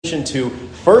attention to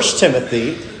 1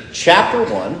 Timothy chapter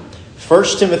 1. 1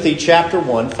 Timothy chapter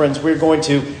 1. Friends, we're going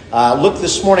to look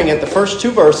this morning at the first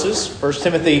two verses. 1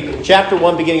 Timothy chapter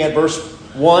 1, beginning at verse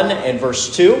 1 and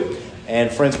verse 2. And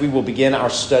friends, we will begin our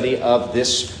study of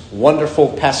this wonderful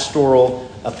pastoral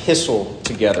epistle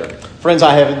together. Friends,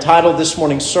 I have entitled this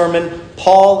morning's sermon,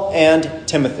 Paul and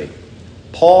Timothy.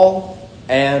 Paul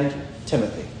and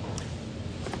Timothy.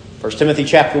 1 Timothy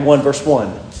chapter 1, verse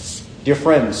 1. Dear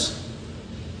friends,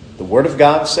 the Word of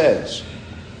God says,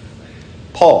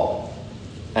 Paul,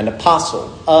 an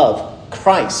apostle of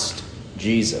Christ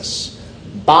Jesus,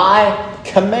 by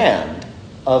command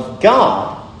of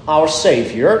God our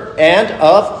Savior and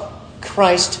of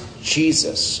Christ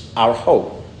Jesus our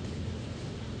hope.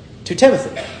 To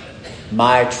Timothy,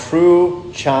 my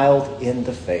true child in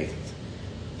the faith,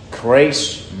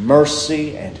 grace,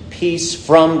 mercy, and peace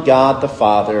from God the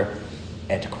Father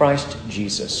and Christ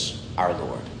Jesus our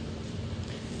Lord.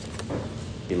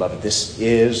 Beloved, this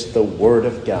is the Word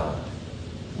of God.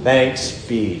 Thanks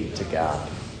be to God.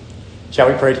 Shall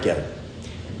we pray together?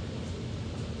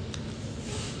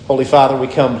 Holy Father, we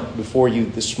come before you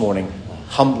this morning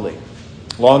humbly,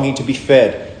 longing to be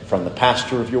fed from the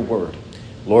pasture of your Word.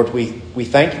 Lord, we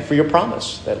thank you for your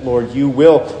promise that, Lord, you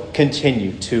will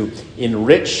continue to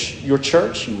enrich your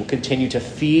church. You will continue to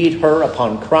feed her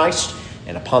upon Christ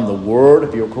and upon the word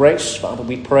of your grace. Father,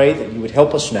 we pray that you would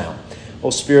help us now.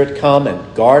 Holy Spirit, come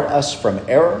and guard us from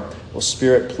error. Holy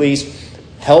Spirit, please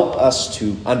help us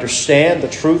to understand the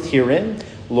truth herein.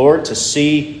 Lord, to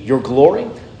see your glory,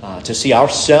 to see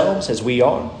ourselves as we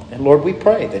are. And Lord, we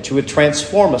pray that you would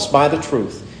transform us by the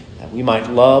truth, that we might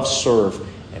love, serve,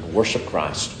 and worship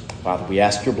Christ. Father, we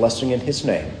ask your blessing in his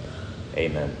name.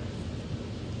 Amen.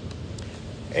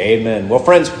 Amen. Well,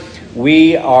 friends,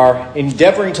 we are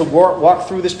endeavoring to walk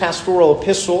through this pastoral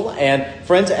epistle. And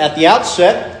friends, at the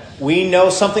outset, we know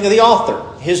something of the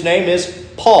author. His name is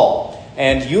Paul.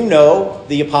 And you know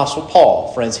the Apostle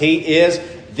Paul. Friends, he is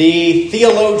the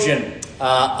theologian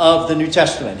of the New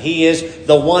Testament. He is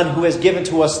the one who has given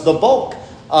to us the bulk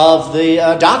of the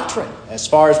doctrine. As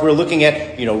far as we're looking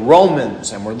at,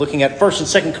 Romans, and we're looking at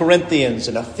 1st and 2nd Corinthians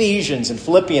and Ephesians and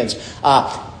Philippians,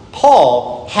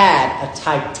 Paul had a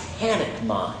titanic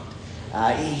mind.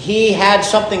 He had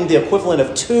something the equivalent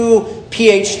of 2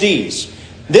 PhDs.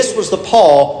 This was the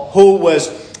Paul who was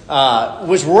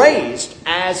raised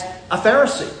as a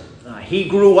Pharisee. He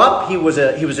grew up. He was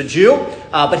a Jew,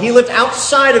 but he lived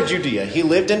outside of Judea. He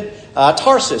lived in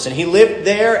Tarsus, and he lived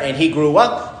there, and he grew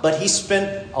up. But he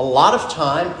spent a lot of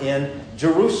time in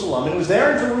Jerusalem. And it was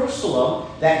there in Jerusalem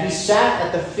that he sat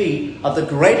at the feet of the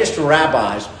greatest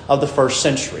rabbis of the first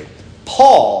century.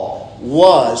 Paul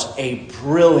was a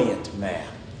brilliant man.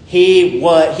 He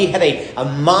had a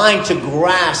mind to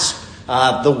grasp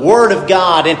the Word of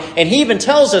God. And he even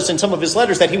tells us in some of his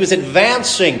letters that he was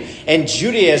advancing in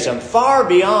Judaism far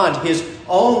beyond his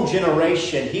own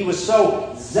generation. He was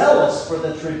so zealous for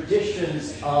the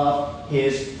traditions of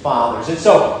his fathers. And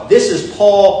so this is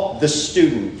Paul the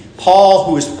student. Paul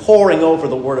who is poring over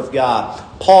the Word of God.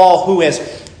 Paul who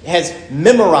has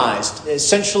memorized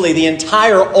essentially the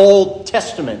entire Old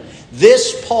Testament.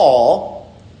 This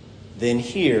Paul then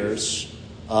hears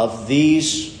of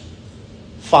these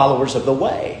followers of the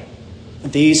way.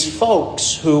 These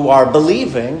folks who are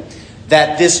believing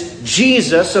that this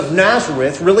Jesus of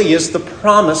Nazareth really is the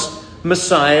promised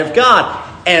Messiah of God.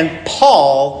 And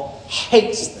Paul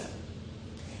hates them.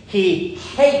 He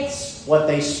hates what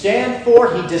they stand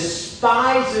for. He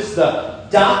despises the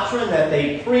doctrine that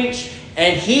they preach.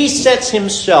 And he sets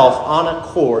himself on a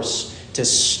course to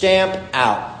stamp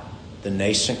out the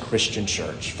nascent Christian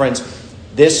church. Friends,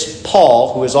 this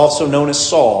Paul, who is also known as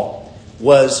Saul,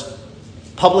 was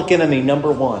public enemy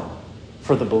number one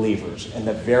for the believers in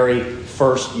the very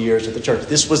first years of the church.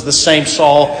 This was the same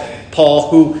Paul,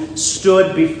 who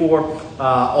stood before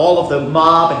all of the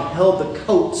mob and held the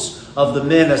coats of the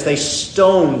men as they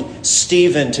stoned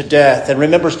Stephen to death. And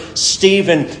remember,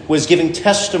 Stephen was giving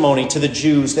testimony to the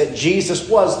Jews that Jesus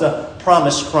was the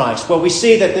promised Christ. Well, we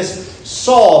see that this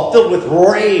Saul, filled with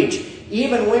rage,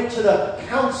 even went to the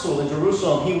council in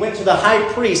Jerusalem. He went to the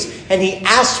high priest and he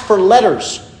asked for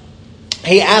letters.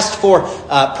 He asked for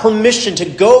permission to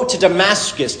go to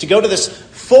Damascus, to go to this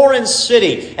foreign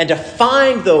city and to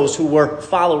find those who were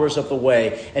followers of the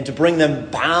way and to bring them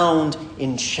bound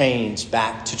in chains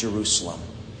back to Jerusalem.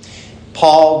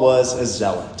 Paul was a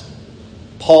zealot.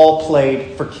 Paul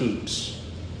played for keeps.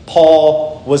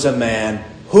 Paul was a man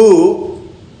who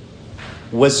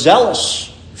was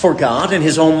zealous for God in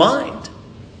his own mind.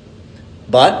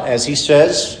 But, as he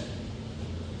says,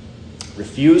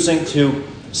 refusing to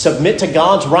submit to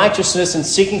God's righteousness and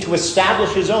seeking to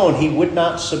establish his own. He would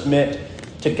not submit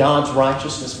to God's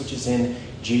righteousness, which is in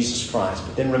Jesus Christ.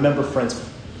 But then remember, friends,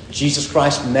 Jesus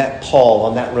Christ met Paul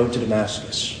on that road to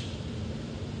Damascus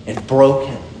and broke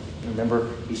him. Remember,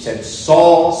 he said,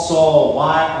 "Saul, Saul,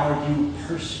 why are you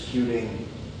persecuting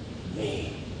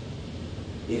me?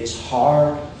 It is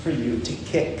hard for you to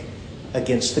kick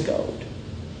against the goad."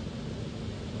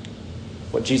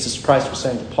 What Jesus Christ was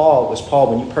saying to Paul was, "Paul,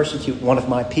 when you persecute one of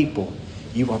my people,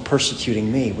 you are persecuting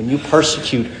me. When you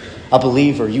persecute a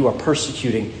believer, you are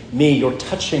persecuting me. You're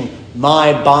touching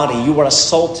my body. You are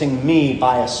assaulting me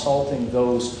by assaulting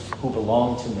those who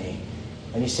belong to me."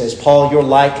 And he says, "Paul, you're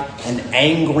like an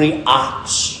angry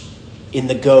ox in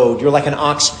the goad. You're like an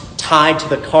ox tied to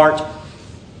the cart,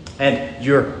 and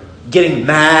you're getting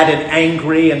mad and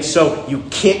angry, and so you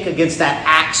kick against that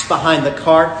axe behind the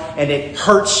cart, and it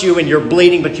hurts you and you're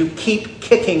bleeding, but you keep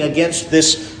kicking against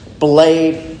this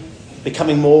blade,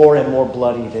 becoming more and more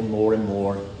bloodied and more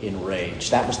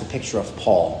enraged." That was the picture of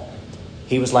Paul.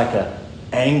 He was like an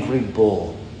angry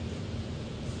bull,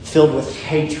 filled with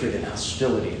hatred and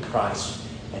hostility to Christ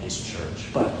and his church.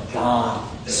 But God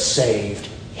saved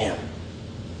him.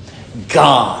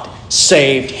 God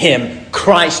saved him.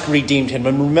 Christ redeemed him.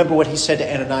 And remember what he said to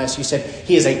Ananias. He said,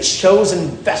 "He is a chosen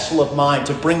vessel of mine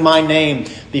to bring my name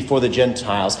before the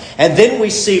Gentiles." And then we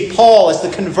see Paul as the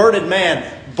converted man,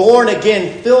 born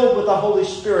again, filled with the Holy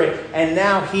Spirit. And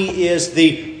now he is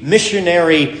the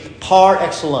missionary par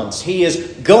excellence. He is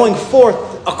going forth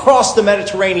across the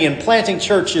Mediterranean, planting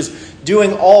churches,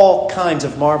 doing all kinds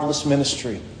of marvelous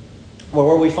ministry. Well,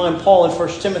 where we find Paul in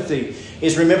 1 Timothy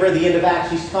is, remember at the end of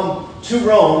Acts, he's come to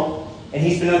Rome. And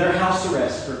he's been under house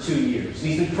arrest for 2 years.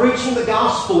 He's been preaching the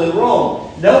gospel in Rome.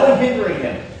 No one hindering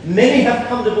him. Many have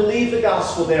come to believe the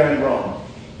gospel there in Rome.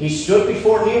 He stood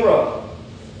before Nero.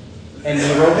 And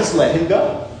Nero has let him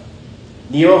go.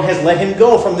 Nero has let him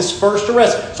go from this first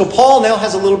arrest. So Paul now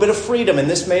has a little bit of freedom. And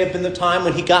this may have been the time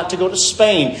when he got to go to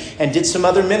Spain and did some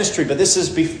other ministry. But this is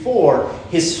before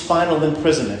his final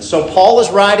imprisonment. So Paul is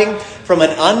writing from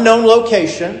an unknown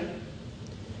location.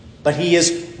 But he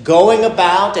is going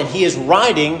about and he is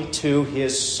writing to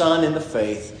his son in the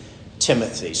faith,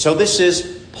 Timothy. So this is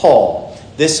Paul.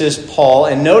 This is Paul.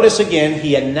 And notice again,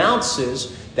 he announces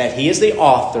that he is the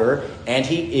author and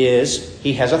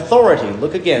he has authority.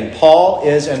 Look again. Paul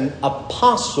is an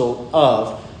apostle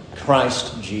of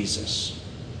Christ Jesus.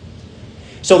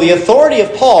 So the authority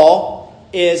of Paul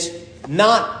is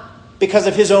not because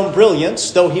of his own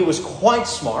brilliance, though he was quite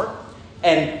smart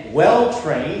and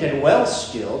well-trained and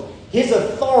well-skilled. His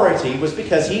authority was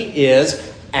because he is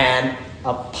an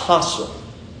apostle.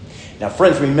 Now,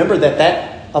 friends, remember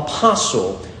that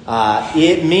apostle,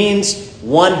 it means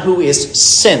one who is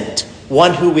sent,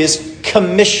 one who is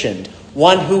commissioned,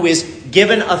 one who is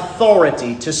given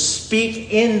authority to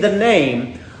speak in the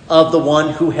name of the one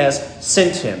who has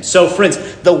sent him. So, friends,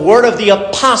 the word of the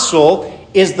apostle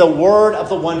is the word of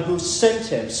the one who sent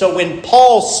him. So when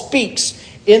Paul speaks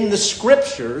in the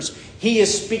Scriptures, he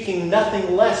is speaking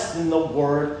nothing less than the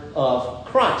word of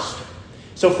Christ.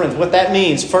 So, friends, what that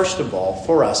means, first of all,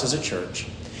 for us as a church,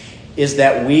 is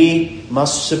that we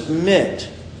must submit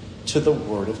to the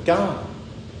word of God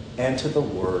and to the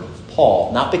word of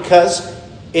Paul. Not because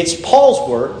it's Paul's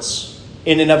words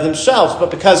in and of themselves,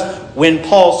 but because when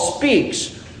Paul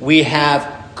speaks, we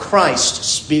have Christ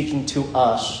speaking to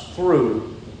us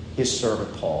through his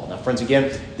servant Paul. Now, friends,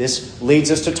 again, this leads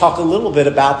us to talk a little bit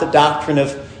about the doctrine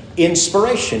of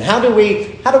inspiration. How do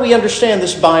we understand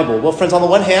this Bible? Well, friends, on the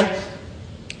one hand,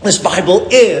 this Bible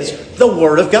is the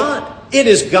Word of God. It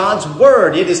is God's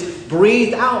Word. It is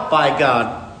breathed out by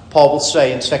God, Paul will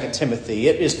say in 2 Timothy.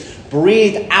 It is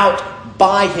breathed out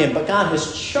by him. But God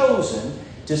has chosen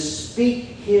to speak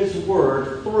his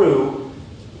word through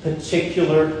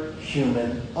particular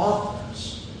human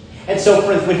authors. And so,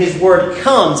 friends, when his word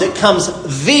comes, it comes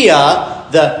via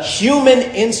the human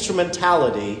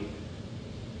instrumentality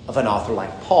of an author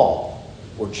like Paul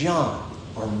or John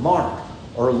or Mark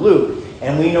or Luke.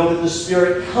 And we know that the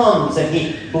Spirit comes and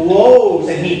he blows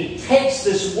and he takes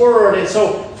this word. And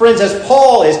so, friends, as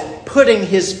Paul is putting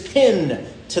his pen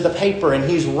to the paper and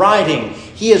he's writing,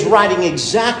 he is writing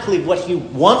exactly what he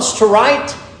wants to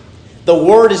write. The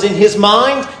word is in his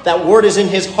mind. That word is in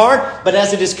his heart. But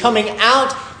as it is coming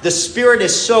out, the Spirit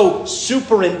is so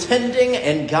superintending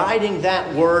and guiding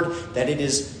that word that it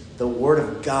is the word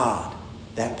of God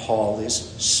that Paul is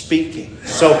speaking.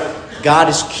 So God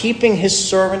is keeping his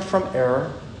servant from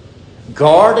error,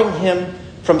 guarding him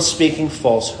from speaking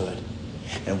falsehood.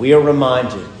 And we are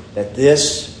reminded that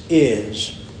this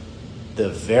is the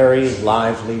very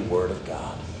lively Word of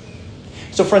God.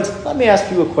 So friends, let me ask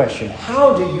you a question.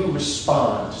 How do you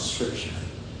respond to Scripture?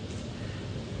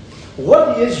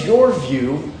 What is your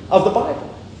view of the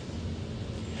Bible?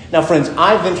 Now friends,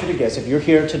 I venture to guess if you're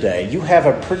here today, you have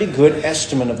a pretty good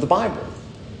estimate of the Bible.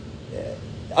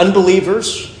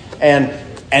 Unbelievers and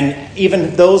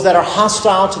even those that are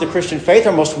hostile to the Christian faith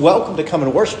are most welcome to come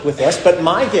and worship with us. But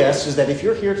my guess is that if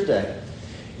you're here today,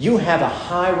 you have a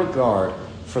high regard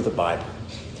for the Bible.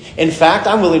 In fact,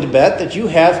 I'm willing to bet that you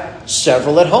have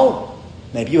several at home.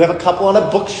 Maybe you have a couple on a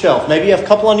bookshelf. Maybe you have a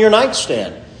couple on your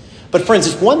nightstand. But friends,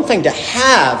 it's one thing to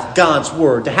have God's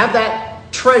Word, to have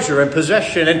that treasure and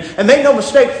possession. And make no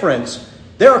mistake, friends,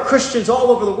 there are Christians all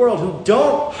over the world who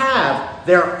don't have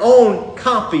their own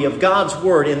copy of God's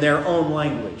Word in their own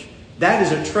language. That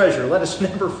is a treasure. Let us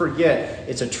never forget.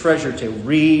 It's a treasure to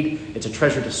read. It's a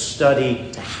treasure to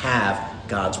study, to have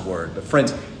God's Word. But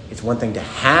friends, it's one thing to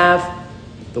have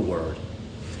the Word,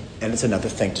 and it's another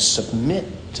thing to submit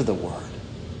to the Word,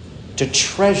 to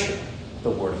treasure the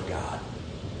Word of God,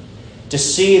 to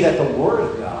see that the Word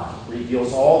of God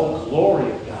reveals all the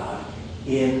glory of God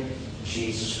in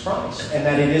Jesus Christ, and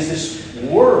that it is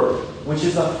this Word which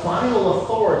is the final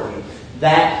authority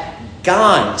that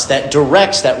guides, that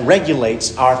directs, that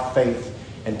regulates our faith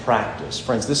and practice.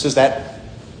 Friends, this is that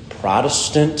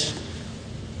Protestant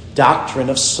doctrine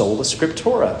of sola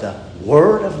scriptura. The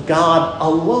Word of God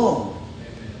alone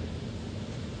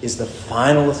is the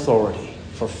final authority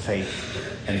for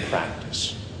faith and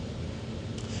practice.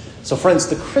 So friends,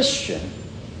 the Christian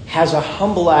has a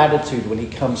humble attitude when he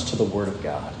comes to the Word of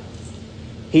God.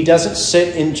 He doesn't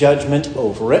sit in judgment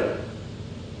over it,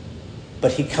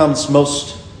 but he comes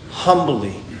most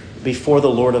humbly before the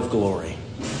Lord of glory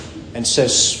and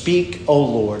says, "Speak, O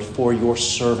Lord, for your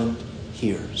servant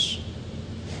hears."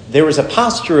 There is a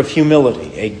posture of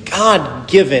humility, a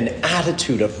God-given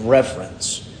attitude of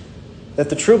reverence that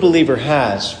the true believer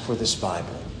has for this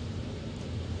Bible.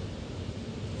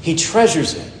 He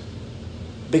treasures it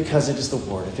because it is the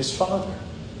Word of his Father.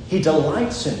 He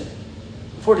delights in it,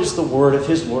 for it is the Word of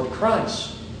his Lord Christ.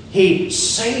 He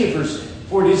savors it,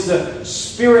 for it is the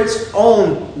Spirit's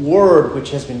own Word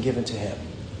which has been given to him.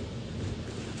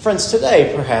 Friends,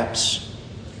 today, perhaps,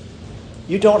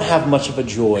 you don't have much of a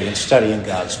joy in studying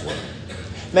God's Word.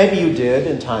 Maybe you did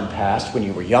in time past when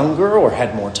you were younger or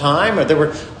had more time, or there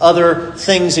were other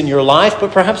things in your life.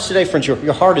 But perhaps today, friends,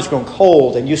 your heart has grown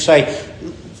cold and you say,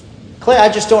 "Clay, I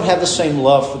just don't have the same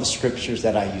love for the Scriptures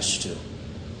that I used to.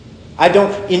 I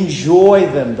don't enjoy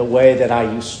them the way that I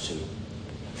used to."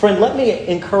 Friend, let me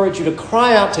encourage you to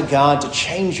cry out to God to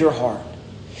change your heart.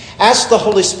 Ask the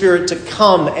Holy Spirit to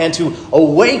come and to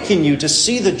awaken you to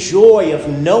see the joy of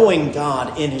knowing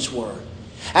God in His Word.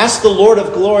 Ask the Lord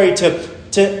of glory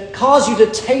to cause you to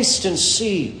taste and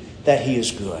see that He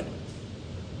is good.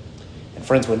 And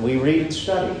friends, when we read and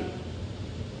study,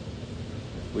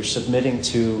 we're submitting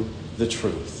to the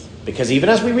truth. Because even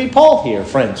as we read Paul here,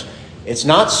 friends, it's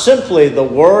not simply the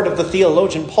word of the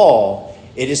theologian Paul.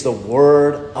 It is the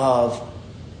Word of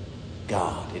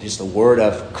God. It is the Word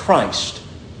of Christ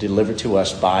delivered to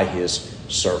us by His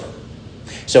servant.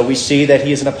 So we see that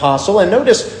he is an apostle. And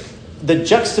notice the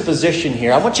juxtaposition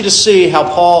here. I want you to see how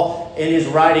Paul in his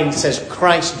writing says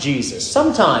Christ Jesus.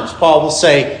 Sometimes Paul will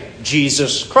say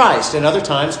Jesus Christ. And other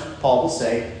times Paul will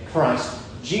say Christ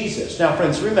Jesus. Now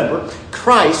friends, remember,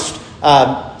 Christ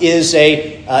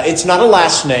it's not a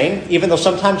last name, even though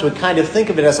sometimes we kind of think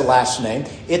of it as a last name.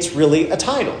 It's really a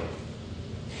title.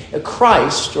 A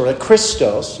Christ, or a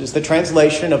Christos, is the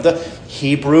translation of the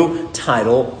Hebrew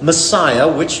title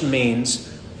Messiah, which means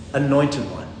anointed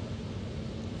one.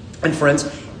 And friends,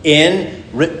 in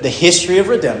the history of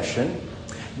redemption,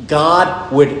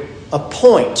 God would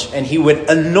appoint and He would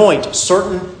anoint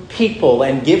certain people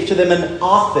and give to them an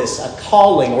office, a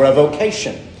calling, or a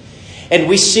vocation. And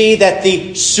we see that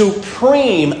the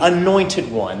supreme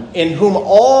anointed one, in whom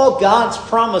all God's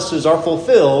promises are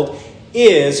fulfilled,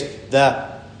 is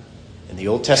in the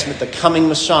Old Testament, the coming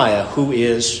Messiah, who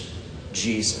is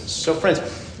Jesus. So friends,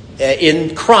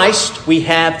 in Christ, we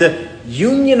have the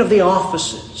union of the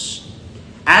offices.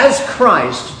 As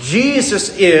Christ,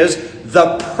 Jesus is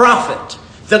the prophet,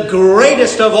 the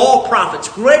greatest of all prophets,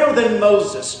 greater than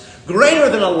Moses, greater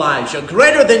than Elijah,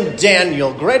 greater than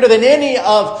Daniel, greater than any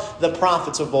of the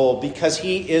prophets of old, because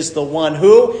He is the one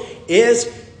who is,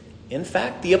 in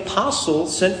fact, the apostle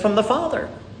sent from the Father.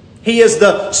 He is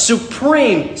the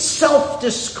supreme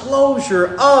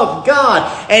self-disclosure of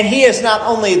God. And He is not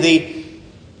only the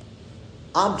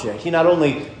object, He not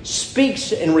only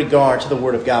speaks in regard to the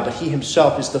Word of God, but He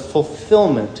Himself is the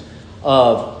fulfillment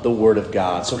of the Word of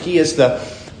God. So He is the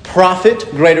prophet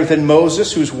greater than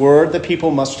Moses, whose word the people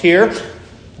must hear.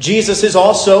 Jesus is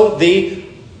also the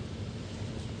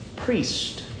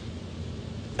priest,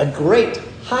 a great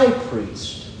high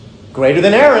priest, greater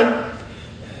than Aaron,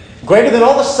 greater than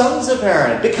all the sons of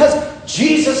Aaron, because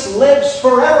Jesus lives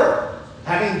forever.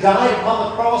 Having died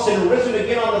upon the cross and risen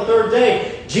again on the third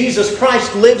day, Jesus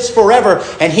Christ lives forever,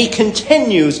 and He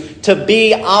continues to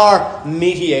be our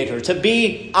mediator, to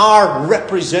be our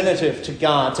representative to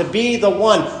God, to be the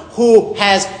one who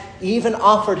has even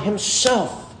offered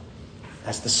Himself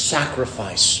as the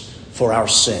sacrifice for our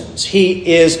sins.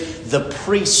 He is the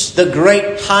priest, the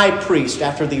great high priest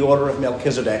after the order of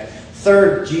Melchizedek.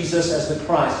 Third, Jesus as the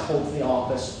Christ holds the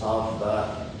office of the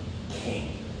King.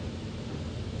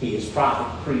 He is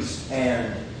prophet, priest,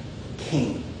 and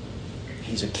king.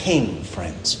 He's a king,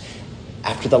 friends,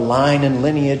 after the line and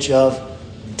lineage of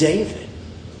David.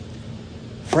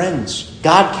 Friends,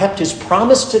 God kept His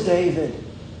promise to David.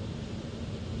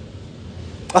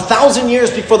 1,000 years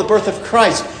before the birth of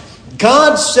Christ,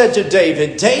 God said to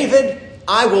David, David,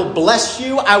 I will bless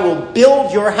you. I will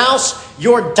build your house.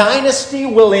 Your dynasty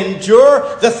will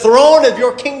endure. The throne of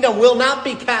your kingdom will not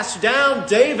be cast down.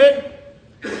 David,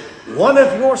 one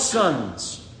of your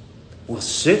sons will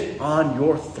sit on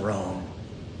your throne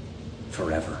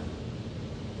forever.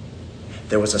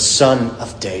 There was a son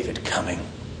of David coming.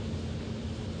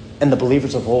 And the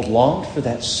believers of old longed for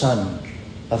that son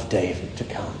of David to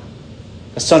come.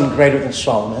 A son greater than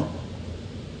Solomon.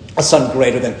 A son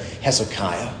greater than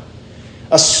Hezekiah.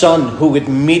 A son who would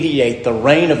mediate the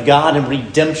reign of God in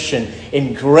redemption,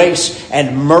 in grace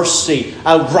and mercy.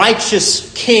 A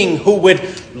righteous king who would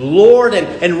lord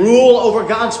and rule over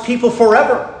God's people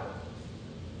forever.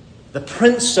 The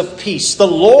Prince of Peace, the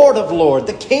Lord of Lords,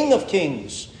 the King of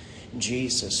Kings.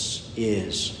 Jesus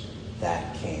is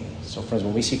that King. So friends,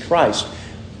 when we see Christ,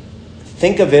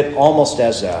 think of it almost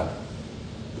as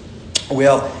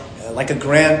like a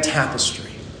grand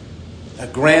tapestry, a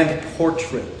grand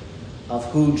portrait of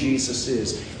who Jesus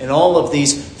is. And all of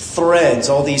these threads,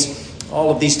 all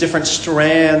of these different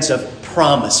strands of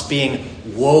promise being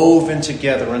woven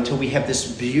together until we have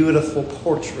this beautiful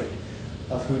portrait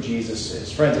of who Jesus is.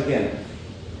 Friends, again,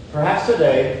 perhaps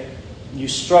today you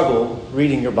struggle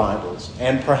reading your Bibles,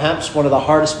 and perhaps one of the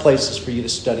hardest places for you to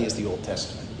study is the Old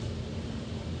Testament.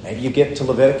 Maybe you get to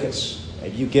Leviticus.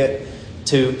 Maybe you get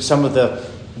to some of the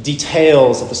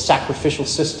details of the sacrificial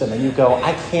system, and you go,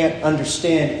 I can't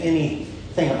understand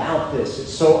anything about this.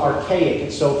 It's so archaic.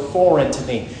 It's so foreign to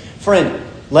me. Friend,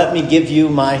 let me give you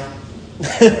my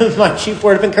my chief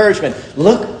word of encouragement.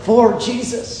 Look for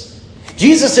Jesus.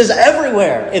 Jesus is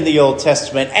everywhere in the Old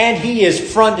Testament, and He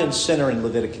is front and center in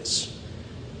Leviticus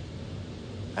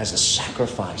as a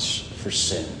sacrifice for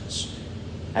sins,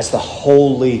 as the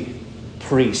holy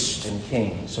priest and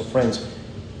king. So friends,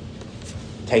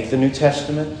 take the New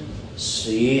Testament,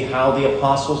 see how the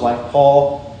apostles like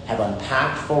Paul have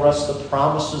unpacked for us the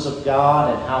promises of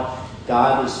God and how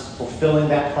God is fulfilling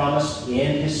that promise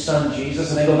in His Son Jesus.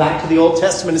 And they go back to the Old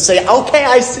Testament and say, okay,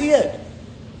 I see it.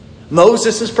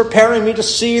 Moses is preparing me to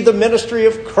see the ministry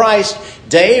of Christ.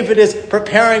 David is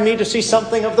preparing me to see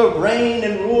something of the reign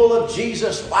and rule of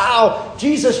Jesus. Wow,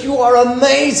 Jesus, you are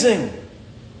amazing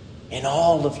in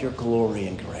all of your glory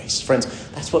and grace. Friends,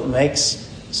 that's what makes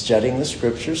studying the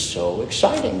Scriptures so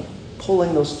exciting.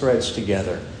 Pulling those threads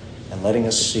together and letting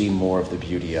us see more of the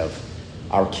beauty of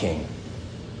our King.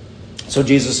 So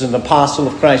Jesus is an apostle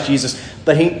of Christ Jesus.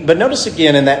 But notice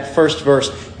again in that first verse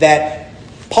that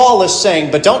Paul is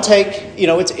saying, but don't take,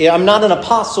 I'm not an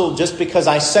apostle just because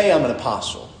I say I'm an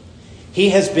apostle. He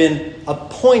has been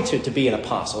appointed to be an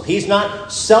apostle. He's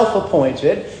not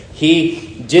self-appointed.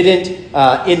 He didn't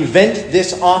invent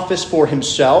this office for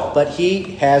himself, but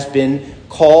he has been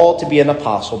called to be an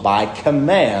apostle by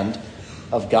command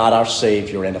of God our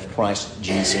Savior and of Christ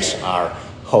Jesus our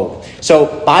hope.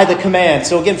 So by the command.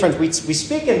 So again, friends, we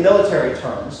speak in military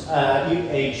terms.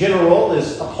 A general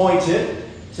is appointed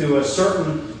to a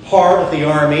certain part of the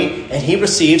army, and he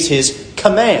receives his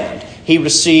command. He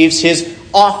receives his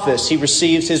office. He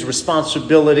receives his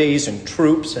responsibilities and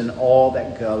troops and all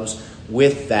that goes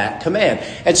with that command.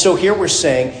 And so here we're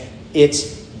saying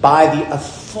it's by the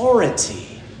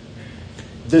authority,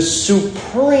 the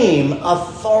supreme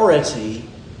authority,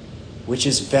 which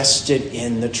is vested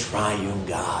in the triune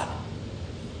God.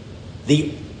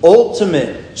 The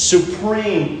ultimate,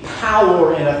 supreme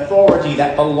power and authority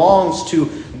that belongs to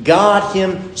God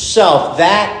Himself.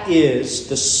 That is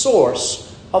the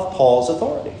source of Paul's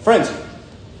authority. Friends,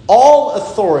 all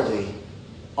authority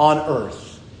on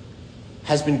earth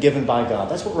has been given by God.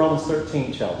 That's what Romans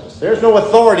 13 tells us. There's no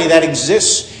authority that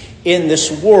exists in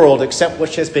this world except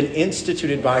which has been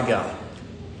instituted by God.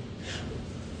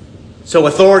 So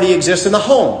authority exists in the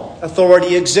home.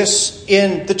 Authority exists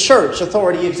in the church.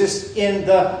 Authority exists in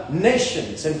the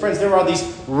nations. And friends, there are these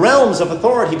realms of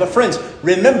authority. But friends,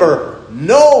 remember,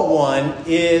 no one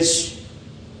is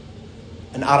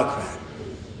an autocrat.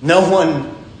 No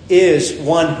one is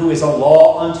one who is a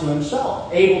law unto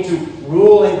himself, able to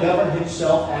rule and govern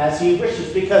himself as he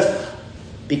wishes.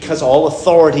 Because all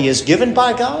authority is given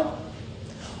by God,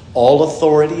 all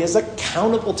authority is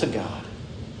accountable to God.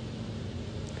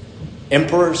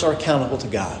 Emperors are accountable to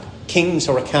God. Kings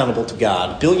are accountable to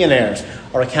God. Billionaires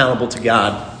are accountable to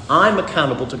God. I'm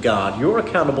accountable to God. You're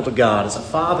accountable to God as a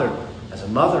father, as a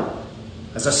mother,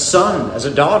 as a son, as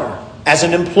a daughter, as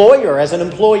an employer, as an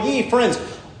employee. Friends,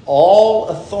 all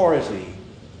authority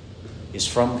is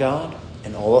from God,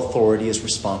 and all authority is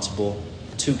responsible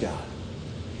to God.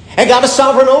 And God is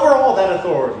sovereign over all that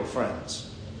authority, friends.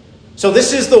 So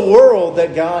this is the world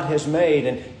that God has made,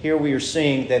 and here we are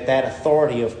seeing that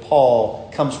authority of Paul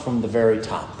comes from the very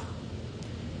top.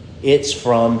 It's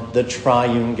from the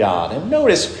triune God. And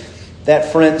notice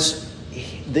that, friends,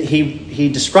 he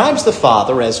describes the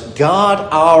Father as God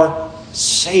our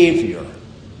Savior.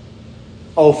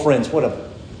 Oh, friends, what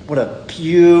a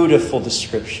beautiful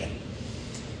description.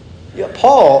 Yeah,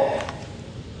 Paul,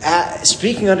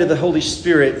 speaking under the Holy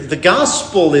Spirit, the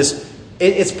gospel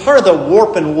it's part of the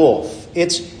warp and woof.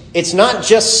 It's not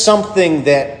just something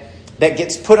that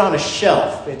gets put on a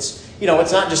shelf. It's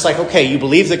not just like, okay, you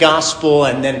believe the gospel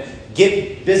and then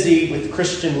get busy with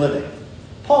Christian living.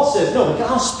 Paul says, no, the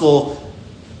gospel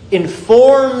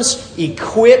informs,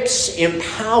 equips,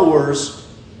 empowers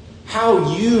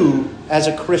how you as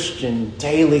a Christian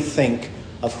daily think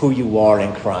of who you are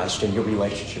in Christ and your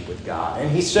relationship with God.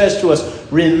 And he says to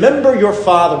us, remember your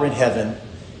Father in heaven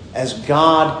as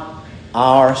God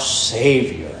our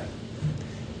Savior,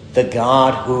 the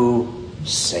God who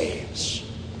saves.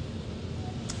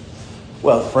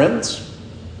 Well, friends,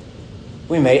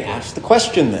 we may ask the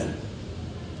question then,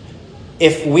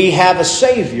 if we have a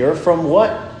Savior, from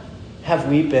what have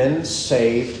we been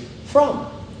saved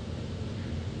from?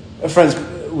 Friends,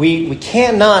 we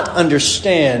cannot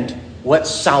understand what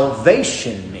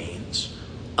salvation means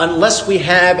unless we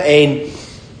have a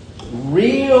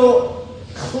real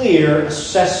clear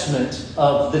assessment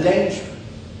of the danger,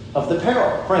 of the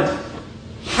peril. Friends,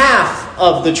 half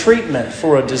of the treatment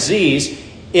for a disease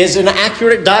is an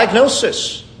accurate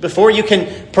diagnosis. Before you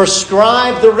can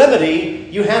prescribe the remedy,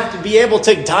 you have to be able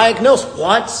to diagnose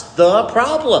what's the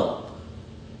problem.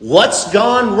 What's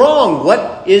gone wrong?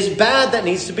 What is bad that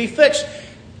needs to be fixed?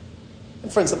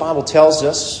 And friends, the Bible tells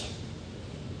us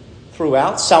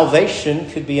throughout, salvation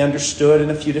could be understood in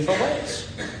a few different ways.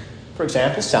 For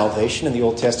example, salvation in the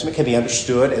Old Testament can be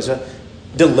understood as a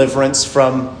deliverance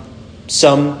from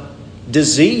some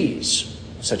disease,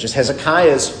 such as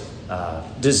Hezekiah's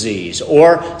disease,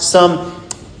 or some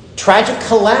tragic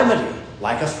calamity,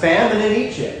 like a famine in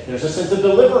Egypt. There's a sense of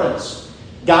deliverance.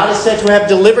 God is said to have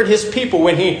delivered his people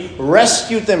when he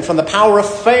rescued them from the power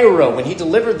of Pharaoh, when he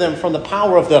delivered them from the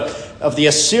power of the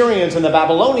Assyrians and the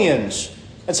Babylonians.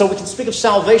 And so we can speak of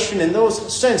salvation in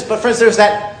those sense. But friends, there's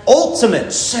that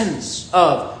ultimate sense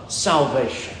of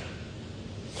salvation.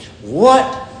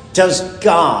 What does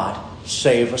God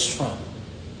save us from?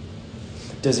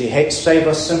 Does he save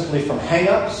us simply from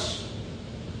hang-ups?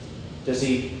 Does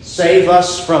he save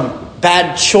us from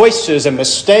bad choices and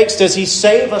mistakes? Does he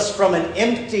save us from an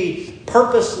empty,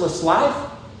 purposeless life?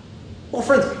 Well,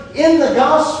 friends, in the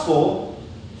gospel,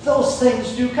 those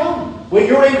things do come. When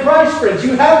you're in Christ, friends,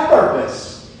 you have purpose.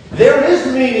 There is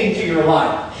meaning to your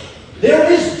life. There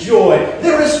is joy.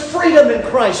 There is freedom in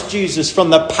Christ Jesus from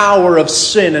the power of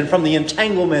sin and from the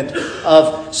entanglement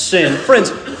of sin.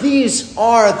 Friends, these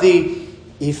are the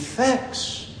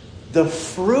effects, the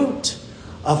fruit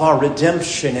of our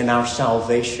redemption and our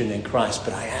salvation in Christ.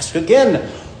 But I ask again,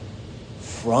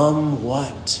 from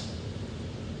what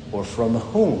or from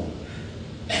whom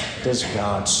does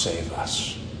God save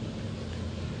us?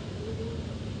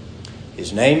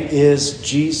 His name is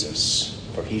Jesus,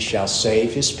 for he shall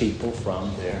save his people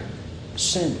from their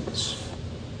sins.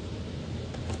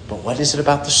 But what is it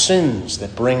about the sins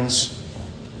that brings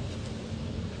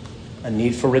a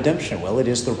need for redemption? Well, it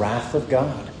is the wrath of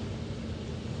God.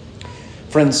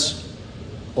 Friends,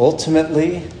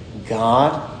 ultimately,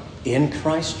 God in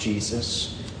Christ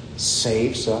Jesus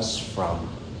saves us from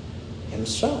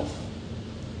himself.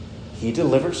 He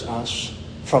delivers us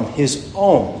from his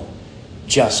own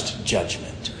just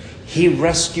judgment. He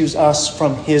rescues us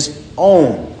from his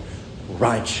own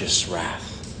righteous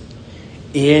wrath.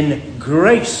 In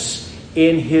grace,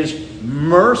 in his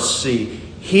mercy,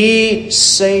 he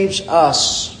saves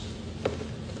us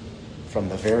from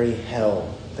the very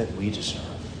hell that we deserve.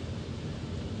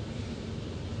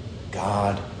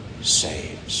 God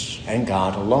saves, and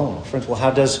God alone. Friends, well,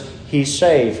 how does he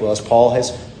save? Well, as Paul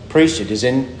has preached, it is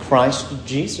in Christ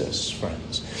Jesus,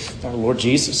 friends. Our Lord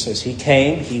Jesus says he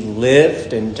came, he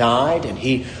lived and died, and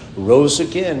he rose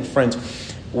again. Friends,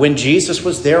 when Jesus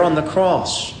was there on the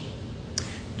cross,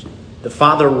 the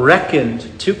Father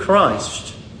reckoned to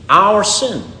Christ our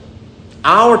sin,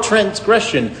 our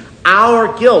transgression,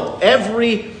 our guilt,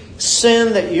 every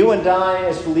sin that you and I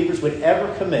as believers would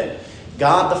ever commit.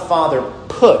 God the Father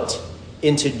put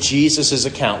into Jesus'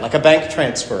 account, like a bank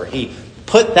transfer. He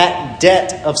put that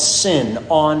debt of sin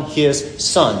on his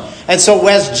Son. And so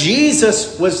as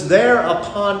Jesus was there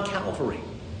upon Calvary,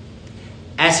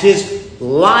 as his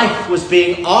life was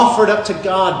being offered up to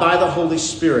God by the Holy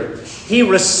Spirit, he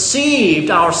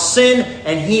received our sin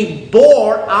and he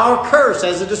bore our curse.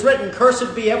 As it is written,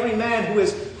 "Cursed be every man who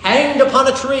is hanged upon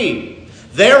a tree."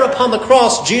 There upon the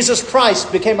cross, Jesus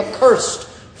Christ became accursed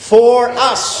for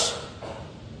us.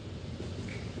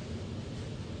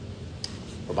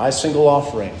 For by a single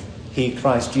offering, he,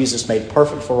 Christ Jesus, made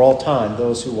perfect for all time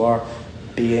those who are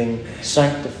being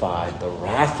sanctified. The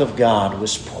wrath of God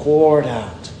was poured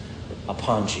out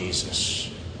upon Jesus.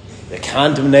 The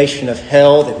condemnation of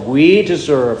hell that we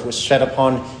deserve was set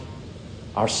upon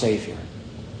our Savior.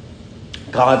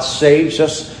 God saves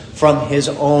us from his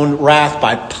own wrath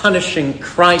by punishing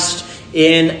Christ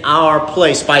in our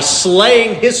place. By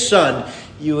slaying his Son,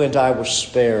 you and I were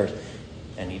spared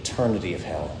an eternity of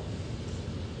hell.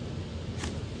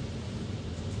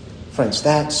 Friends,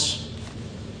 that's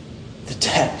the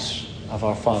depths of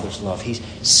our Father's love. He's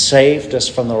saved us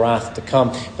from the wrath to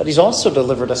come, but he's also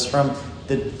delivered us from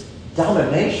the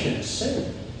domination of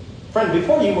sin. Friend,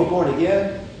 before you were born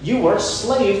again, you were a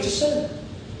slave to sin.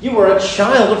 You were a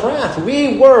child of wrath.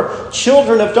 We were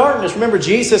children of darkness. Remember,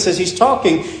 Jesus, as he's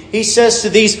talking, he says to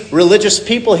these religious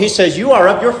people, he says, "You are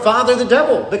of your father the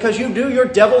devil, because you do your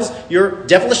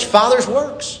devilish father's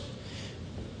works."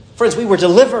 Friends, we were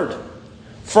delivered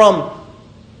from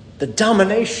the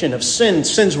domination of sin.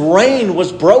 Sin's reign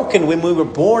was broken when we were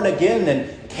born again and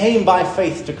came by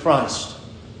faith to Christ.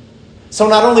 So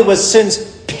not only was sin's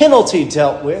penalty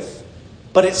dealt with,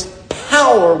 but its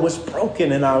power was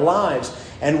broken in our lives.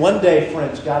 And one day,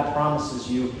 friends, God promises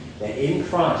you that in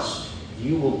Christ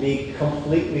you will be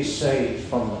completely saved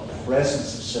from the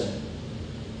presence of sin.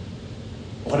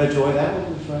 What a joy that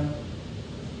will be, friend.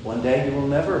 One day you will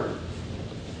never,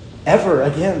 ever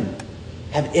again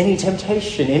have any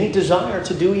temptation, any desire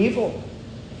to do evil.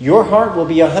 Your heart will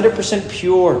be 100%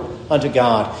 pure unto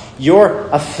God. Your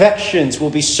affections will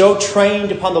be so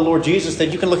trained upon the Lord Jesus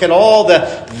that you can look at all the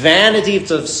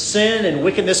vanities of sin and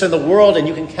wickedness in the world and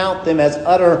you can count them as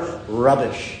utter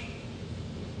rubbish.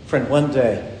 Friend, one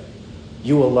day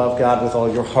you will love God with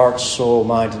all your heart, soul,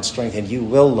 mind, and strength, and you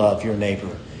will love your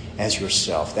neighbor as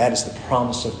yourself. That is the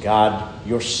promise of God,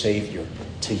 your Savior,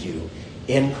 to you.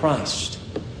 In Christ,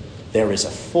 there is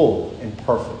a full and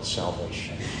perfect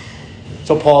salvation.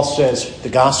 So Paul says the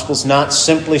gospel's not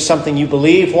simply something you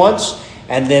believe once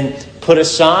and then put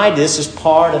aside. This is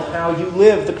part of how you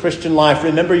live the Christian life.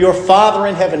 Remember, your Father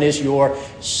in heaven is your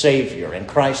Savior, and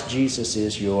Christ Jesus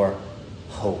is your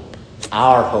hope,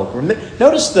 our hope.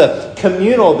 Notice the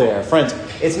communal there, friends.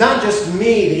 It's not just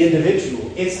me, the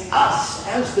individual. It's us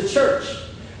as the church.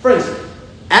 Friends,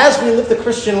 as we live the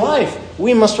Christian life,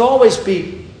 we must always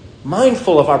be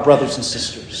mindful of our brothers and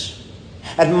sisters,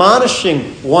 admonishing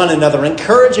one another,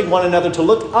 encouraging one another to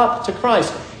look up to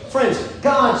Christ. Friends,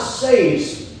 God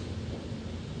saves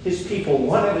his people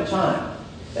one at a time.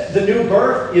 The new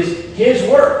birth is his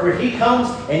work, where he comes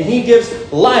and he gives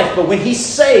life. But when he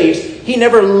saves, he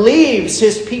never leaves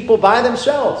his people by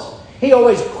themselves. He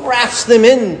always grafts them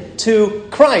into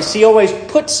Christ. He always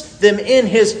puts them in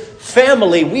his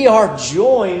family. We are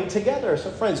joined together.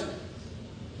 So friends,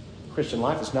 Christian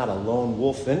life is not a lone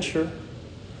wolf venture.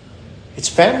 It's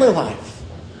family life.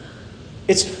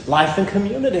 It's life in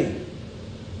community.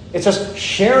 It's us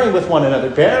sharing with one another,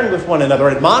 bearing with one another,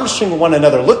 admonishing one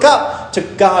another. Look up to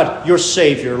God, your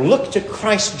Savior. Look to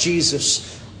Christ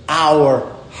Jesus,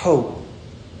 our hope.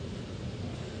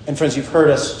 And friends, you've heard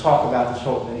us talk about this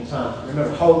hope many times.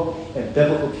 Remember, hope in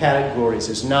biblical categories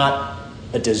is not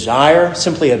a desire,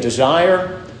 simply a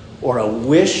desire, or a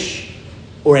wish,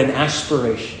 or an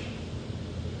aspiration.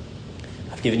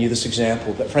 I've given you this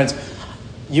example, but friends,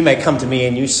 you may come to me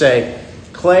and you say,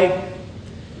 "Clay,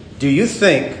 do you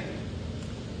think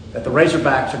that the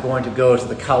Razorbacks are going to go to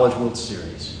the College World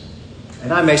Series?"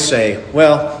 And I may say,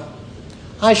 "Well,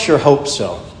 I sure hope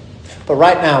so. But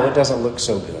right now it doesn't look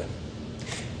so good."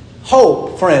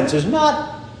 Hope, friends, is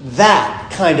not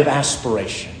that kind of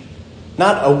aspiration.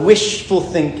 not a wishful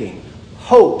thinking.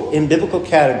 Hope in biblical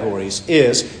categories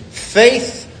is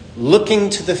faith looking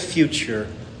to the future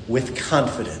with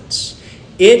confidence.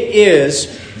 It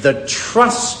is the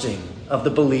trusting of the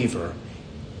believer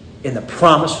in the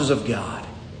promises of God.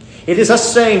 It is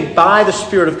us saying by the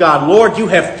Spirit of God, Lord, you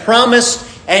have promised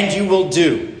and you will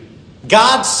do.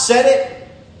 God said it,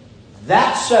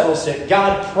 that settles it.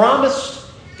 God promised,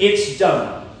 it's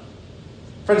done.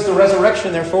 Friends, the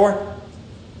resurrection, therefore,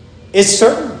 is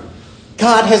certain.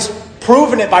 God has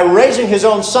proven it by raising his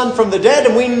own Son from the dead,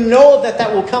 and we know that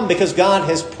that will come because God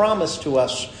has promised to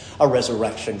us a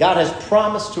resurrection. God has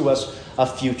promised to us a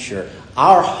future.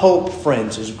 Our hope,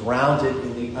 friends, is grounded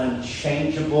in the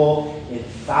unchangeable,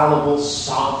 infallible,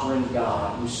 sovereign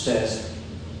God who says,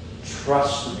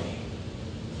 trust me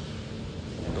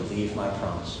and believe my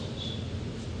promises.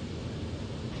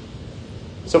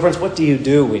 So, friends, what do you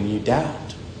do when you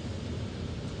doubt?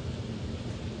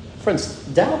 Friends,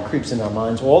 doubt creeps in our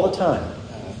minds all the time.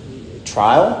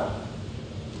 Trial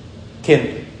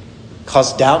can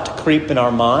cause doubt to creep in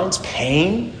our minds.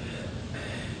 Pain,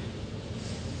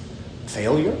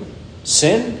 failure,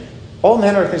 sin, all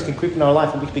manner of things can creep in our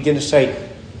life, and we can begin to say,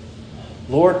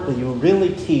 Lord, will you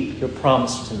really keep your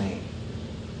promise to me?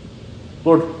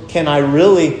 Lord, can I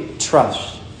really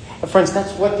trust? And friends,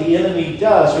 that's what the enemy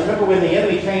does. Remember when the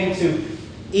enemy came to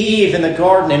Eve in the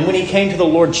garden, and when he came to the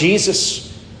Lord Jesus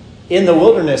in the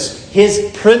wilderness,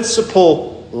 his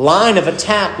principal line of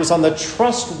attack was on the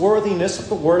trustworthiness of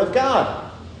the Word of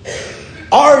God.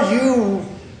 Are you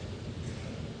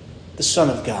the Son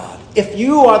of God? If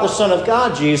you are the Son of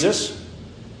God, Jesus,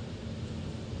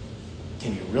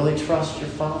 can you really trust your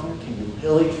Father? Can you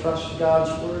really trust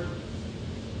God's Word?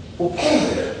 Well,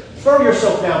 prove it. Throw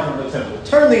yourself down from the temple.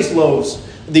 Turn these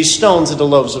stones into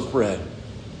loaves of bread.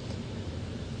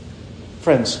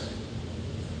 Friends,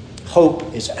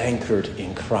 hope is anchored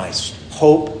in Christ.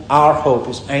 Our hope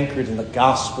is anchored in the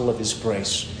gospel of his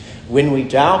grace. When we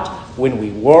doubt, when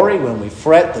we worry, when we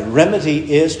fret, the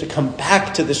remedy is to come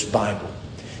back to this Bible,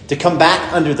 to come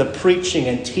back under the preaching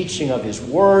and teaching of his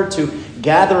word, to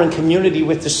gather in community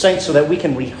with the saints so that we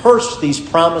can rehearse these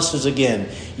promises again.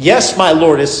 Yes, my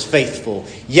Lord is faithful.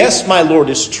 Yes, my Lord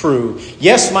is true.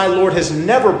 Yes, my Lord has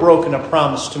never broken a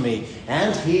promise to me,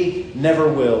 and he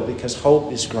never will, because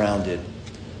hope is grounded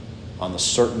on the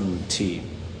certainty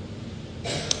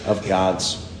of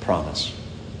God's promise.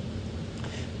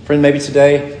 Friend, maybe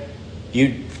today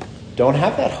you don't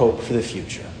have that hope for the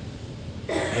future.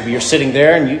 Maybe you're sitting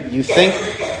there and you think,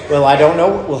 well, I don't know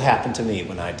what will happen to me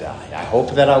when I die. I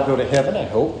hope that I'll go to heaven. I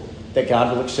hope that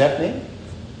God will accept me.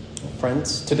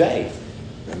 Friends, today,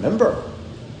 remember,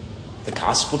 the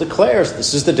gospel declares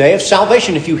this is the day of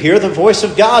salvation. If you hear the voice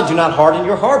of God, do not harden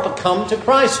your heart, but come to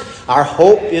Christ. Our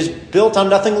hope is built on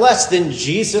nothing less than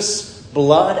Jesus'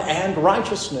 blood and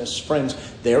righteousness. Friends,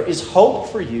 there is hope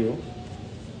for you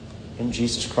in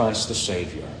Jesus Christ the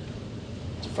Savior.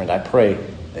 So, friend, I pray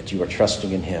that you are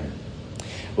trusting in him.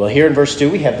 Well, here in verse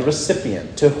 2, we have the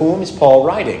recipient. To whom is Paul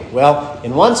writing? Well,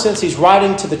 in one sense, he's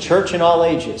writing to the church in all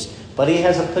ages, but he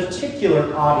has a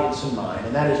particular audience in mind,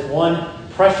 and that is one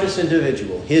precious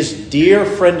individual, his dear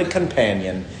friend and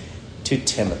companion, to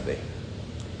Timothy.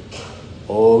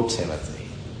 Oh, Timothy.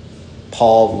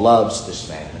 Paul loves this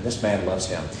man, and this man loves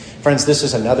him. Friends, this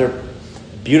is another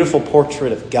beautiful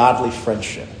portrait of godly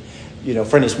friendship. You know,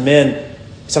 friend, as men,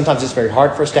 sometimes it's very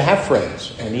hard for us to have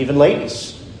friends, and even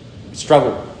ladies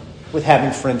struggle with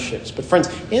having friendships. But friends,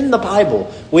 in the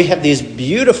Bible, we have these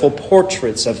beautiful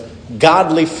portraits of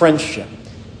godly friendship.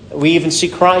 We even see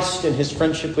Christ in his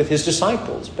friendship with his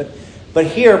disciples. But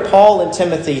here, Paul and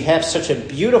Timothy have such a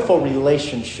beautiful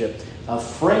relationship of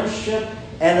friendship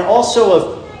and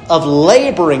also of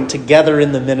laboring together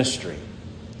in the ministry.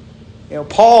 You know,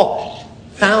 Paul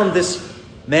found this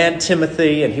man,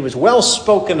 Timothy, and he was well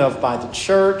spoken of by the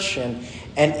church.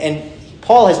 And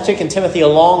Paul has taken Timothy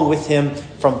along with him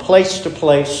from place to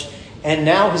place. And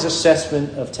now his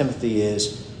assessment of Timothy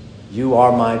is, you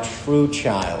are my true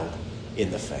child in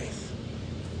the faith.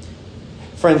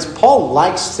 Friends, Paul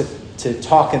likes to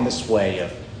talk in this way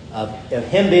of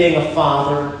him being a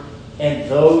father and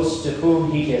those to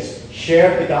whom he has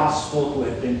shared the gospel who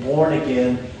have been born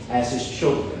again as his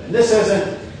children. And this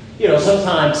isn't,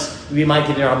 sometimes we might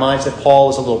get in our minds that Paul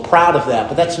is a little proud of that,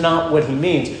 but that's not what he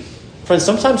means. Friends,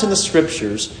 sometimes in the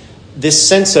scriptures, this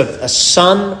sense of a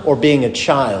son or being a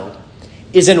child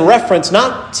is in reference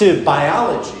not to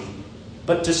biology,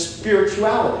 but to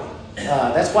spirituality.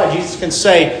 That's why Jesus can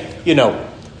say,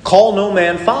 call no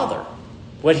man father.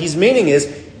 What he's meaning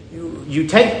is, you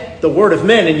take the word of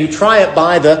men and you try it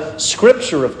by the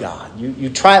Scripture of God. You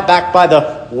try it back by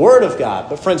the Word of God.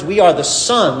 But friends, we are the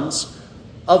sons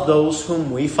of those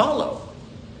whom we follow,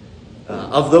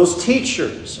 of those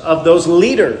teachers, of those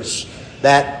leaders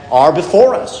that are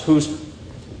before us, whose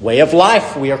way of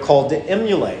life we are called to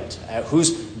emulate,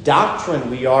 whose doctrine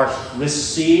we are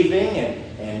receiving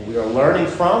and we are learning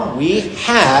from. We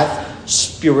have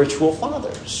spiritual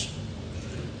fathers.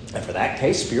 And for that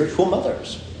case, spiritual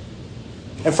mothers.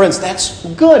 And friends, that's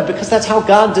good because that's how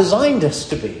God designed us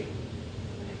to be.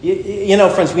 You know,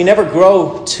 friends, we never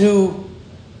grow too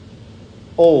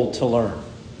old to learn.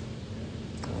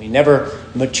 We never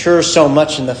mature so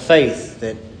much in the faith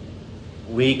that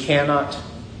we cannot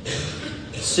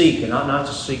seek and ought not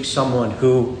to seek someone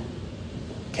who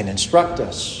can instruct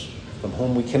us, from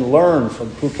whom we can learn, from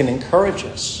who can encourage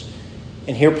us.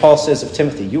 And here Paul says of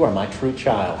Timothy, you are my true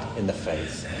child in the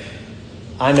faith.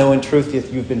 I know in truth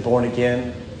that you've been born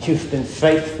again. You've been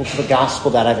faithful to the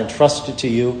gospel that I've entrusted to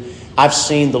you. I've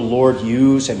seen the Lord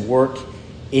use and work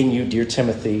in you, dear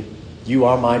Timothy. You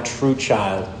are my true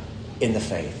child in the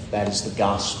faith. That is the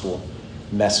gospel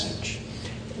message.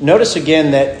 Notice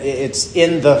again that it's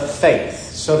in the faith.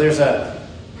 So there's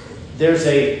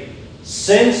a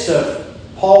sense of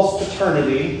Paul's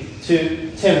paternity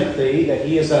to Timothy, that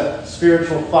he is a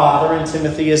spiritual father and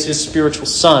Timothy is his spiritual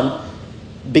son,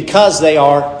 because they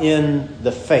are in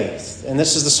the faith. And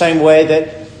this is the same way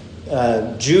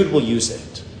that Jude will use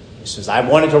it. He says, I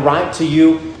wanted to write to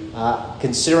you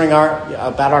considering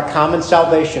about our common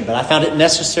salvation, but I found it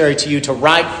necessary to you to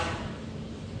write,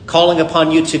 calling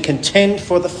upon you to contend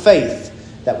for the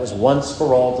faith that was once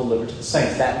for all delivered to the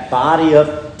saints. That body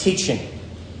of teaching,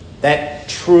 that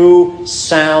true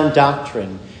sound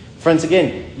doctrine. Friends,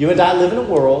 again, you and I live in a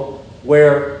world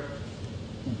where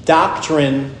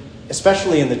doctrine,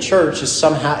 especially in the church, is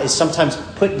sometimes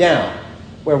put down,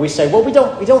 where we say, well, we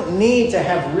don't need to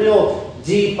have real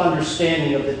deep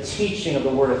understanding of the teaching of the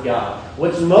Word of God.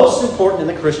 What's most important in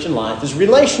the Christian life is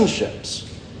relationships.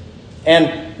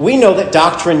 And we know that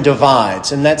doctrine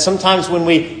divides, and that sometimes when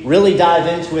we really dive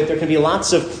into it, there can be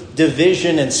lots of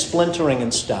division and splintering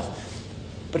and stuff.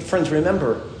 But friends,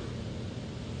 remember,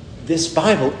 this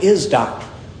Bible is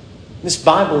doctrine. This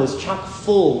Bible is chock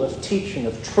full of teaching,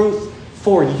 of truth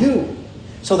for you,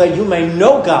 so that you may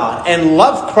know God and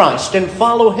love Christ and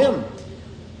follow Him.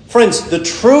 Friends, the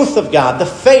truth of God, the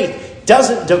faith,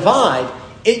 doesn't divide.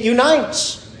 It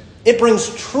unites. It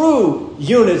brings true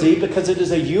unity because it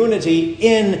is a unity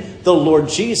in the Lord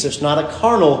Jesus, not a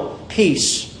carnal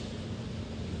peace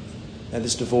that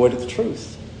is devoid of the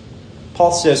truth.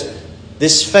 Paul says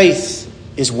this faith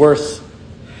is worth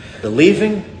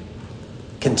believing,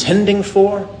 contending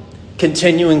for,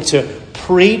 continuing to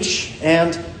preach,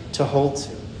 and to hold to.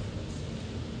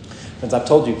 Friends, I've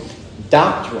told you,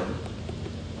 doctrine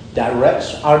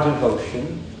directs our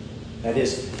devotion. That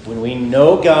is, when we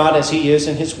know God as He is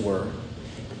in His Word,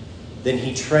 then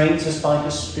He trains us by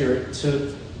His Spirit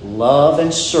to love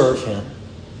and serve Him.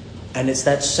 And it's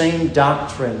that same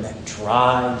doctrine that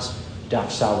drives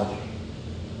doxology.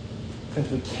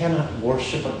 Friends, we cannot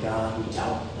worship a God we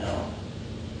don't know.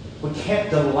 We can't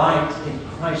delight in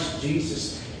Christ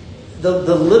Jesus.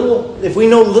 If we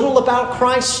know little about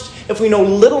Christ, if we know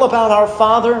little about our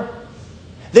Father,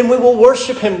 then we will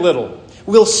worship Him little.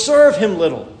 We'll serve Him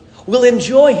little. We'll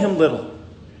enjoy Him little.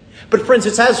 But friends,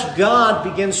 it's as God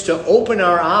begins to open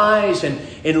our eyes and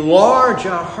enlarge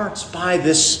our hearts by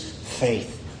this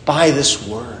faith, by this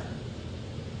Word,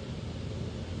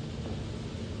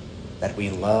 that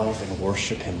we love and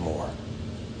worship Him more.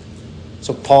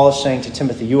 So Paul is saying to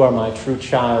Timothy, you are my true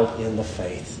child in the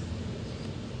faith.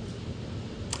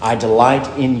 I delight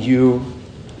in you.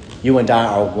 You and I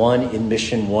are one in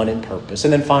mission, one in purpose.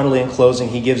 And then finally, in closing,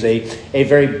 he gives a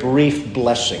very brief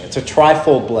blessing. It's a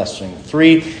trifold blessing.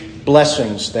 3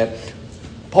 blessings that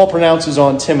Paul pronounces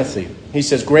on Timothy. He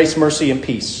says, grace, mercy, and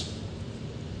peace.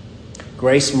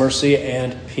 Grace, mercy,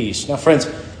 and peace. Now, friends,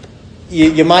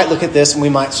 you might look at this and we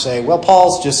might say, well,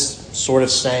 Paul's just sort of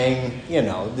saying,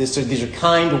 these are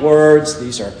kind words.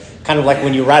 These are kind of like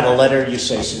when you write a letter, you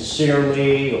say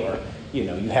sincerely, or, you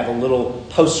have a little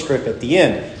postscript at the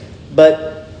end.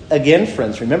 But again,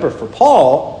 friends, remember, for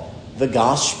Paul, the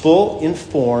gospel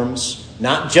informs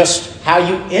not just how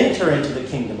you enter into the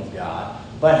kingdom of God,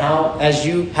 but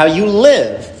how you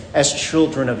live as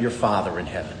children of your Father in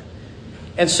heaven.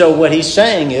 And so what he's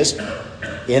saying is,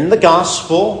 in the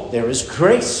gospel, there is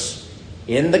grace.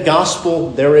 In the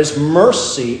gospel, there is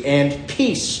mercy and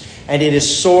peace. And it is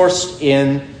sourced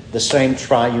in the same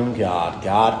triune God,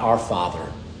 God our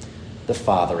Father, the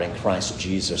Father, and Christ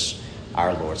Jesus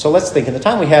our Lord. So let's think, in the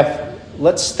time we have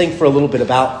let's think for a little bit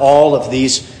about all of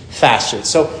these facets.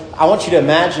 So I want you to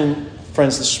imagine,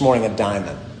 friends, this morning a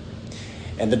diamond.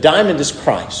 And the diamond is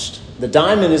Christ. The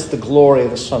diamond is the glory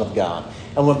of the Son of God.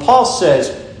 And when Paul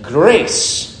says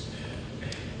grace,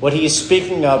 what he is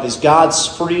speaking of is God's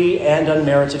free and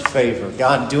unmerited favor.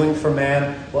 God doing for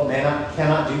man what man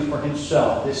cannot do for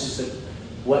himself. This is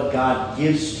what God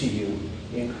gives to you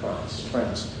in Christ.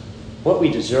 Friends, what we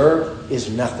deserve is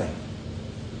nothing.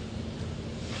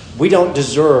 We don't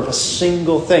deserve a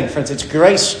single thing. Friends, it's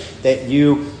grace that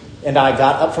you and I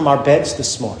got up from our beds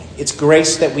this morning. It's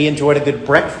grace that we enjoyed a good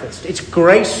breakfast. It's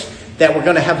grace that we're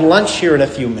going to have lunch here in a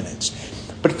few minutes.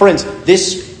 But friends,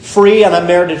 this free and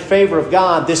unmerited favor of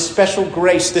God, this special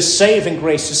grace, this saving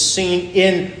grace is seen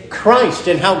in Christ,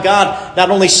 and how God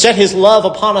not only set his love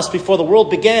upon us before the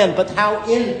world began, but how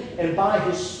in and by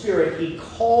his Spirit he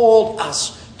called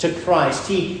us to Christ.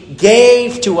 He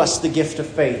gave to us the gift of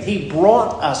faith. He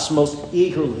brought us most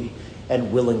eagerly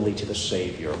and willingly to the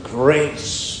Savior.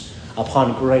 Grace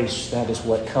upon grace, that is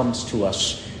what comes to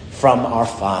us from our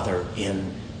Father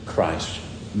in Christ.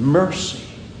 Mercy.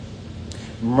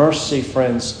 Mercy,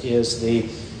 friends, is the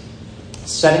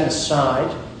setting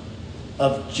aside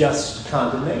of just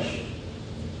condemnation.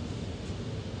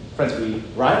 Friends, we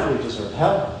rightly deserve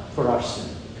hell for our sin.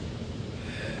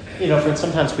 Friends,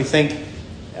 sometimes we think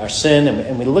our sin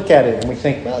and we look at it and we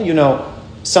think, well,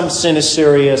 some sin is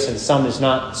serious and some is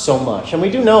not so much. And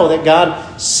we do know that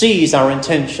God sees our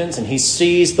intentions and he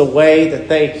sees the way that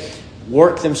they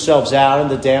work themselves out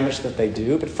and the damage that they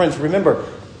do. But friends, remember,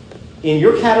 in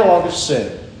your catalog of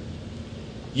sin,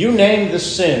 you name the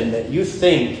sin that you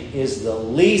think is the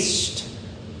least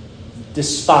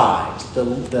despised,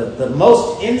 the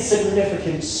most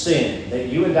insignificant sin that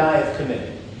you and I have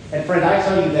committed. And friend, I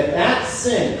tell you that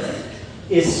sin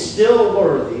is still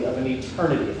worthy of an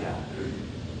eternity of hell.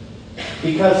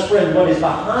 Because, friend, what is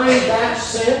behind that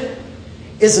sin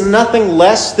is nothing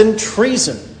less than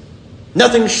treason.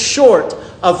 Nothing short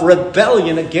of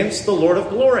rebellion against the Lord of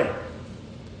glory.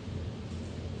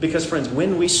 Because, friends,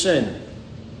 when we sin,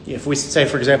 if we say,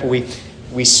 for example,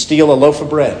 we steal a loaf of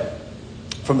bread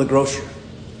from the grocer,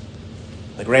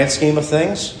 in the grand scheme of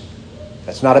things,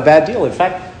 that's not a bad deal. In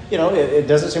fact, it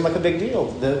doesn't seem like a big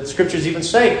deal. The scriptures even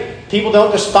say people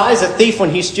don't despise a thief when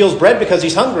he steals bread because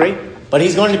he's hungry, but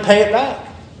he's going to pay it back.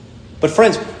 But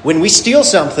friends, when we steal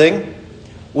something,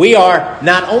 we are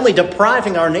not only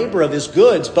depriving our neighbor of his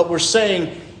goods, but we're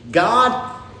saying,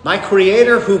 God, my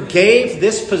Creator who gave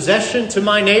this possession to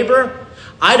my neighbor,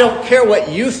 I don't care what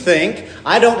you think.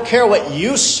 I don't care what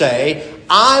you say.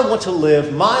 I want to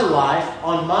live my life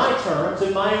on my terms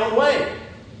in my own way.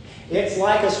 It's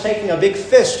like us taking a big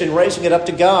fist and raising it up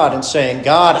to God and saying,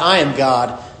 God, I am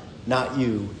God, not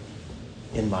you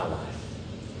in my life.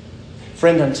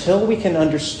 Friend, until we can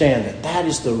understand that that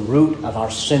is the root of our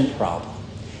sin problem,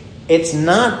 it's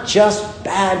not just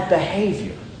bad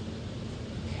behavior.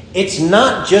 It's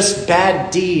not just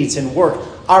bad deeds and work.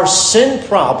 Our sin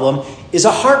problem is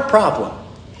a heart problem.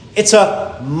 It's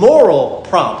a moral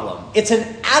problem. It's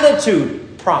an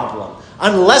attitude problem.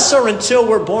 Unless or until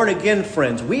we're born again,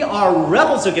 friends, we are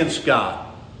rebels against God.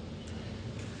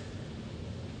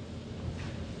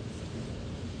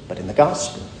 But in the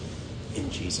gospel, in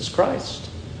Jesus Christ,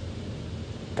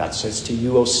 God says to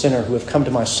you, O sinner who have come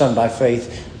to my Son by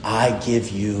faith, I give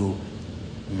you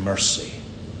mercy.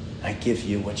 I give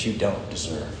you what you don't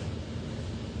deserve.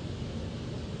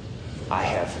 I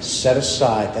have set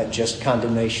aside that just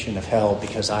condemnation of hell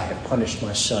because I have punished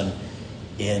my Son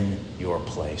in your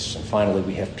place. And finally,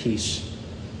 we have peace.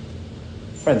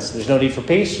 Friends, there's no need for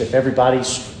peace if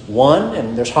everybody's one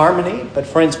and there's harmony. But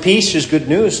friends, peace is good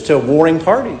news to warring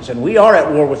parties. And we are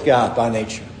at war with God by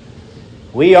nature.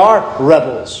 We are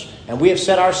rebels. And we have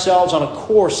set ourselves on a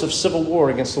course of civil war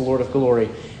against the Lord of glory.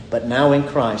 But now in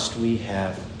Christ we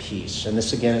have peace. And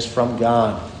this again is from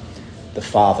God, the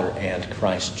Father, and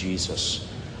Christ Jesus,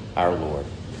 our Lord.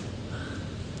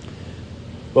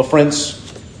 Well, friends,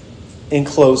 in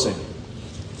closing,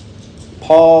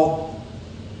 Paul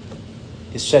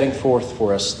is setting forth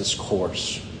for us this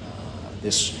course,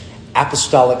 this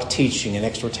apostolic teaching and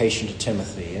exhortation to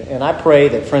Timothy. And I pray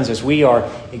that, friends, as we are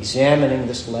examining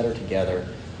this letter together,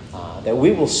 that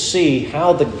we will see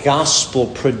how the gospel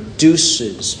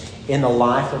produces in the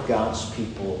life of God's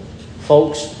people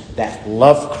folks that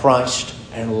love Christ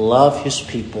and love his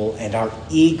people and are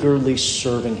eagerly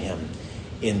serving him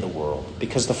in the world.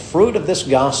 Because the fruit of this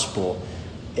gospel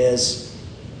is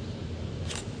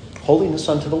holiness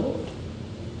unto the Lord.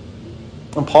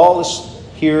 And Paul is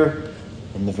here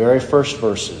in the very first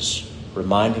verses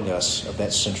reminding us of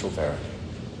that central verity.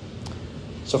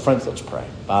 So friends, let's pray.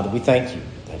 Father, we thank you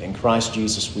that in Christ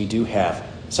Jesus we do have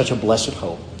such a blessed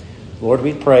hope. Lord,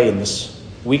 we pray in this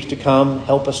week to come,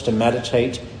 help us to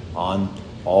meditate on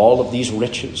all of these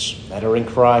riches that are in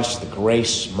Christ, the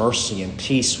grace, mercy, and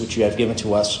peace which you have given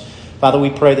to us. Father,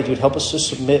 we pray that you would help us to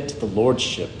submit to the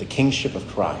lordship, the kingship of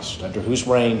Christ, under whose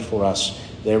reign for us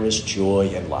there is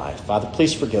joy and life. Father,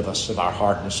 please forgive us of our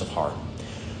hardness of heart.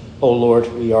 Oh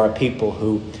Lord, we are a people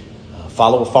who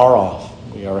follow afar off.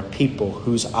 We are a people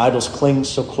whose idols cling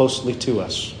so closely to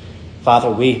us.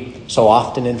 Father, we so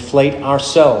often inflate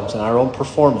ourselves and our own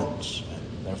performance,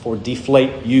 and therefore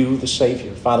deflate you, the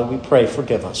Savior. Father, we pray,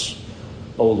 forgive us.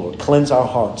 Oh Lord, cleanse our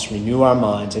hearts, renew our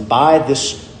minds, and by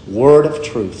this word of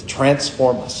truth,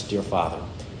 transform us, dear Father,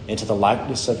 into the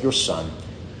likeness of your Son,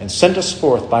 and send us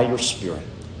forth by your Spirit,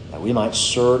 that we might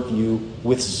serve you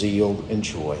with zeal and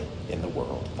joy in the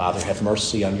world. Father, have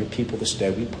mercy on your people this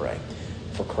day, we pray,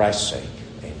 for Christ's sake.